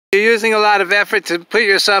You're using a lot of effort to put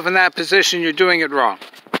yourself in that position. You're doing it wrong.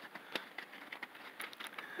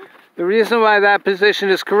 The reason why that position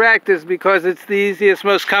is correct is because it's the easiest,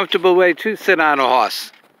 most comfortable way to sit on a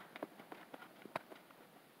horse.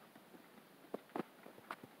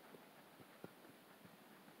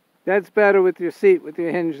 That's better with your seat, with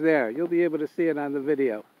your hinge there. You'll be able to see it on the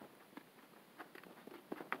video.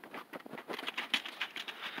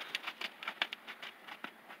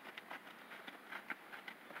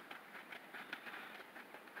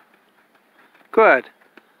 Good.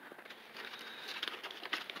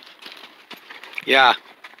 Yeah.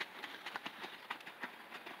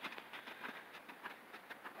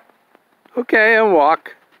 Okay, and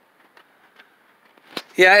walk.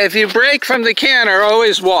 Yeah, if you break from the canter,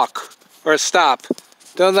 always walk or stop.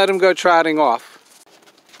 Don't let him go trotting off.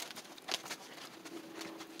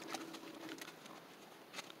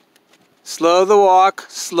 Slow the walk,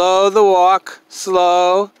 slow the walk,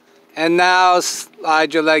 slow. And now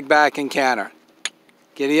slide your leg back and canter.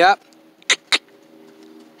 Giddy up.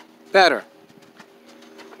 Better.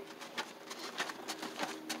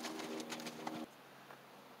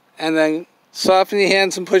 And then soften your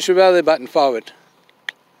hands and push your belly button forward.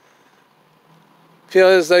 Feel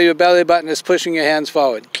as though your belly button is pushing your hands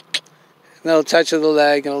forward. And it'll touch of the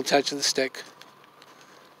leg and it'll touch of the stick.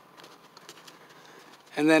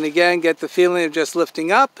 And then again, get the feeling of just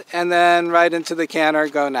lifting up and then right into the canter.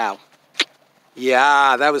 Go now.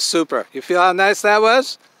 Yeah, that was super. You feel how nice that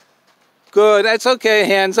was? Good. That's okay.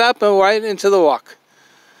 Hands up and right into the walk.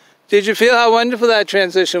 Did you feel how wonderful that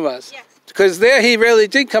transition was? Yes. Because there he really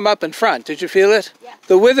did come up in front. Did you feel it? Yes.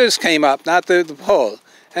 The withers came up, not the pole.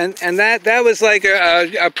 And that was like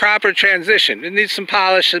a proper transition. It needs some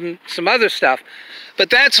polish and some other stuff. But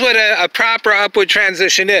that's what a proper upward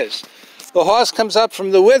transition is. The horse comes up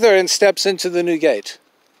from the wither and steps into the new gait.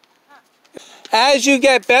 As you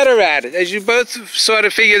get better at it, as you both sort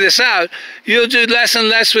of figure this out, you'll do less and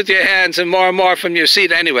less with your hands and more from your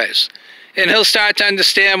seat anyways. And he'll start to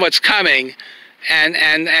understand what's coming,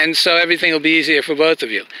 and so everything will be easier for both of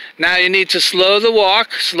you. Now you need to slow the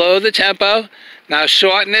walk, slow the tempo. Now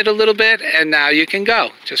shorten it a little bit, and now you can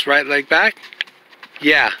go. Just right leg back.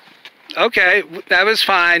 Yeah. Okay, that was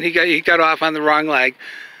fine. He got off on the wrong leg.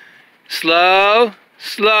 Slow,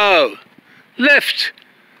 slow. Lift.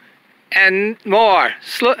 And more.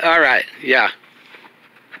 Slow. All right. Yeah.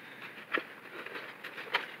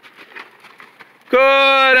 Good,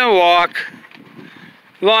 and walk.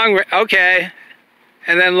 Long. Okay.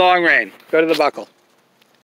 And then long rein. Go to the buckle.